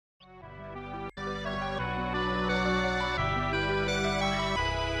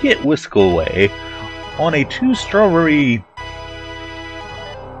get whisked away on a 2-strawberry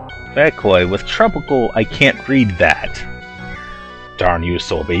Vakoi with tropical. I can't read that. Darn you,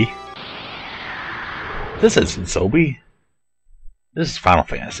 Sobi. This isn't Sobi. This is Final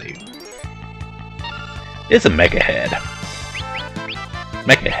Fantasy. It's a mecha head.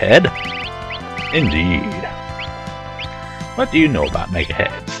 Mecha head? Indeed. What do you know about mecha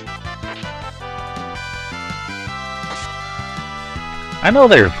heads? I know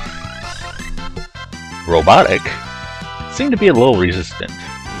they're robotic. Seem to be a little resistant.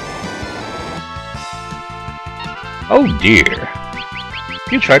 Oh dear.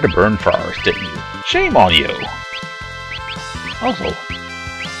 You tried to burn forest, didn't you? Shame on you! Also,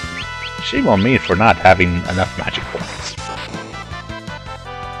 shame on me for not having enough magic points.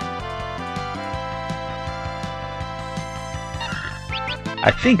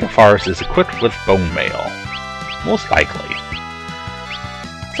 I think a forest is equipped with bone mail. Most likely.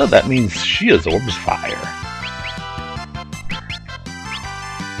 So that means she absorbs fire.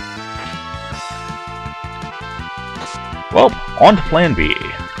 Well, on to Plan B.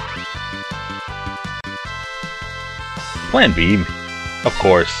 Plan B, of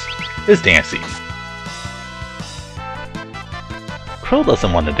course, is dancing. Krile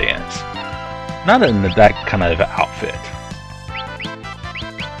doesn't want to dance. Not in that kind of outfit.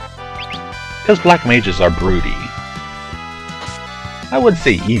 Because black mages are broody. I would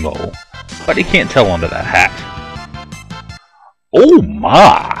say emo, but you can't tell under that hat. Oh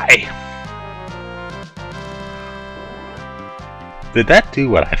my! Did that do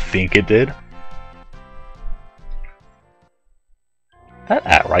what I think it did? That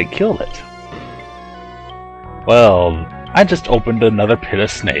outright killed it. Well, I just opened another pit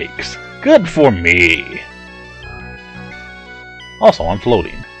of snakes. Good for me! Also, I'm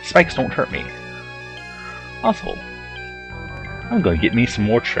floating. Spikes don't hurt me. Also, I'm gonna get me some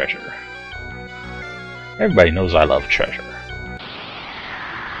more treasure. Everybody knows I love treasure.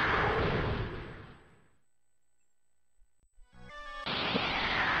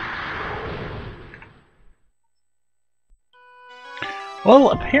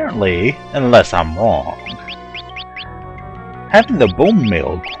 Well, apparently, unless I'm wrong, having the bone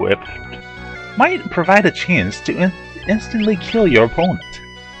mail equipped might provide a chance to instantly kill your opponent.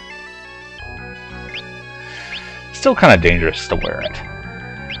 Still kind of dangerous to wear it.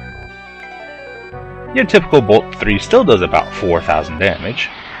 Your typical Bolt 3 still does about 4,000 damage.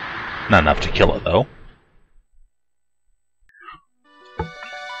 Not enough to kill it though.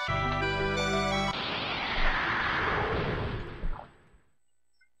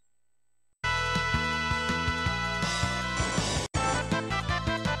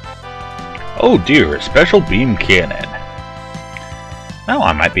 Oh dear, a special beam cannon. Now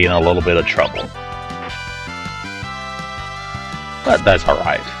I might be in a little bit of trouble. But that's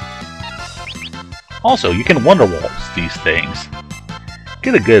alright. Also, you can Wonder Waltz these things.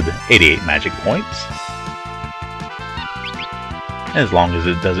 Get a good 88 magic points. As long as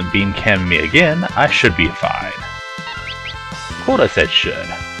it doesn't beam cannon me again, I should be fine. Quote I said should.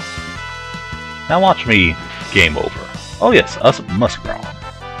 Now watch me game over. Oh yes, us Muskron.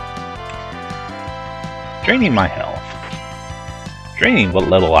 Draining my health. Draining what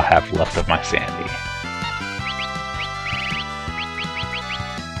little I have left of my sanity.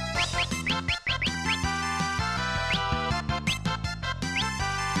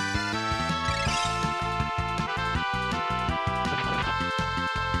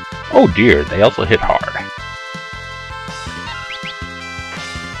 Oh dear, they also hit hard.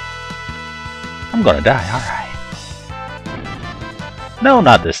 I'm gonna die, alright. No,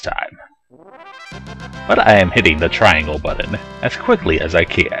 not this time. But I am hitting the triangle button as quickly as I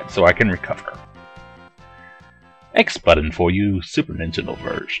can so I can recover. X button for you Super Nintendo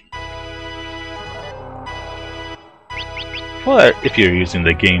version. But if you're using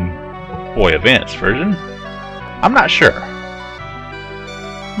the Game Boy Advance version, I'm not sure.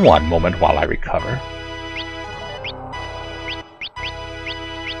 One moment while I recover.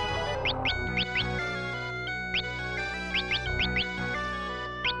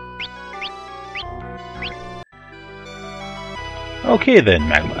 Okay then,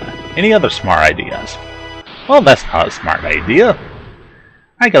 Magma. Any other smart ideas? Well, that's not a smart idea.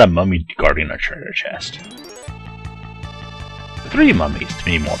 I got a mummy guarding a treasure chest. 3 mummies, to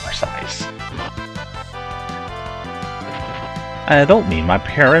be more precise. I don't mean my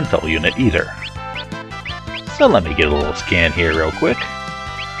parental unit either. So let me get a little scan here real quick.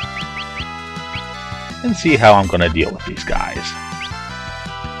 And see how I'm gonna deal with these guys.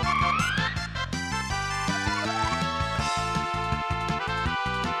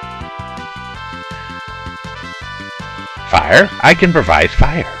 Fire? I can provide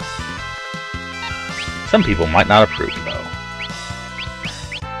fire. Some people might not approve, though.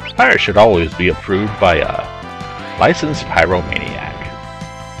 Fire should always be approved by a licensed pyromaniac.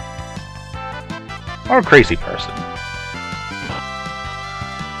 Or a crazy person.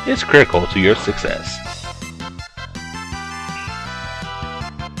 It's critical to your success.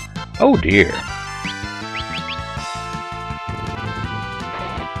 Oh dear.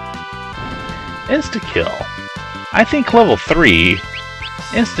 Insta-kill. I think level 3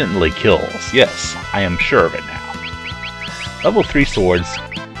 instantly kills. Yes, I am sure of it now. Level 3 swords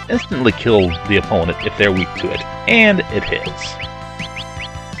instantly kill the opponent if they're weak to it, and it hits.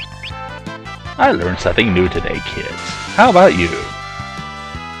 I learned something new today, kids. How about you?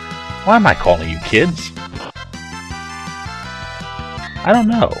 Why am I calling you kids? I don't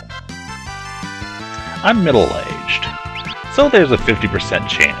know. I'm middle-aged, so there's a 50%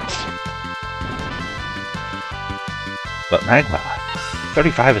 chance. But Magma,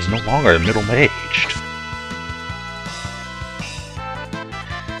 35 is no longer middle-aged.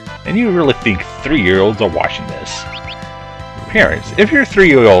 And you really think 3-year-olds are watching this? Parents, if your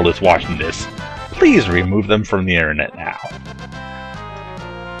 3-year-old is watching this, please remove them from the internet now.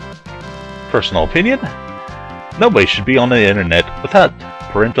 Personal opinion? Nobody should be on the internet without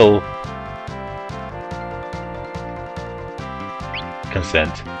parental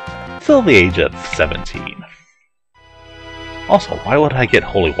consent till the age of 17. Also, why would I get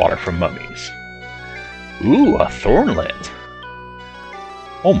holy water from mummies? Ooh, a thornlet!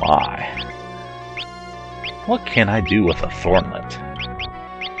 Oh my! What can I do with a thornlet?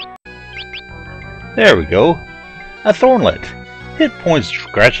 There we go! A thornlet! Hit points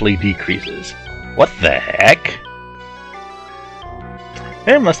gradually decreases. What the heck?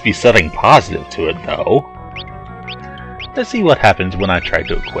 There must be something positive to it, though. Let's see what happens when I try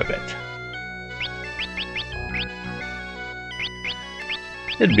to equip it.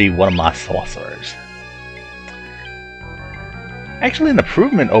 It'd be one of my sorcerers. Actually an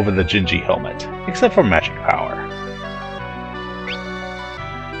improvement over the Genji helmet, except for magic power.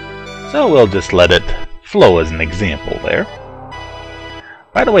 So we'll just let it flow as an example there.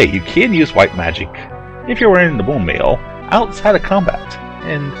 By the way, you can use white magic if you're wearing the bone mail outside of combat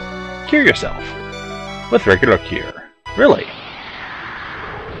and cure yourself with regular cure. Really?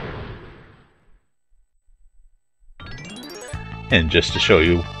 And just to show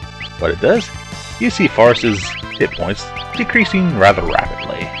you what it does, you see Forrest's hit points decreasing rather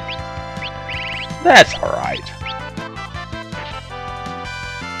rapidly. That's alright.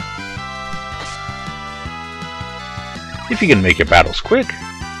 If you can make your battles quick,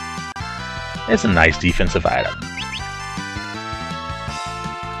 it's a nice defensive item.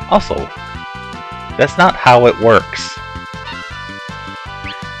 Also, that's not how it works.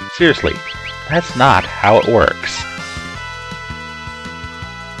 Seriously, that's not how it works.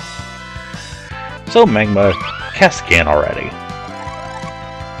 So Magma, cast scan already.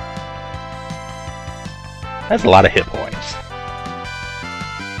 That's a lot of hit points.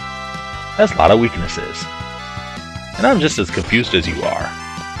 That's a lot of weaknesses. And I'm just as confused as you are.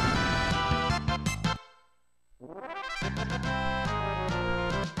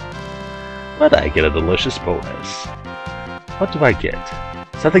 But I get a delicious bonus. What do I get?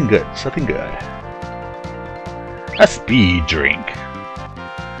 Something good, something good. A speed drink.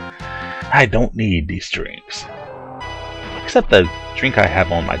 I don't need these drinks. Except the drink I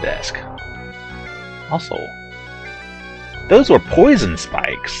have on my desk. Also, those were poison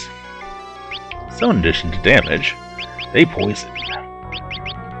spikes. So in addition to damage, they poison.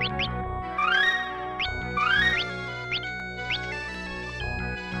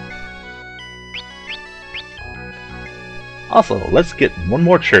 Also, let's get one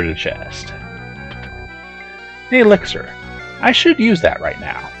more treasure chest. The elixir. I should use that right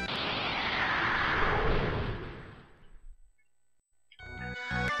now.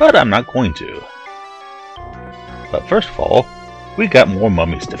 But I'm not going to. But first of all, we got more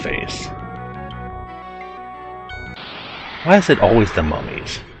mummies to face. Why is it always the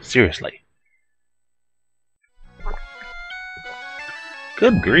mummies? Seriously.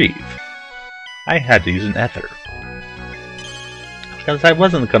 Good grief. I had to use an ether. Because I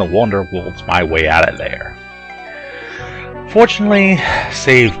wasn't going to wander wolves my way out of there. Fortunately,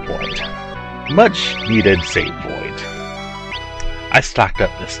 save point. Much needed save point. I stocked up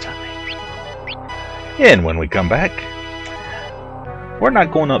this time. And when we come back, we're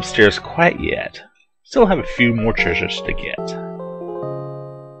not going upstairs quite yet. Still have a few more treasures to get.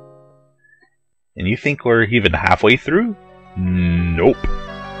 And you think we're even halfway through? Nope.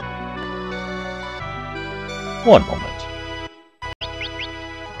 One moment.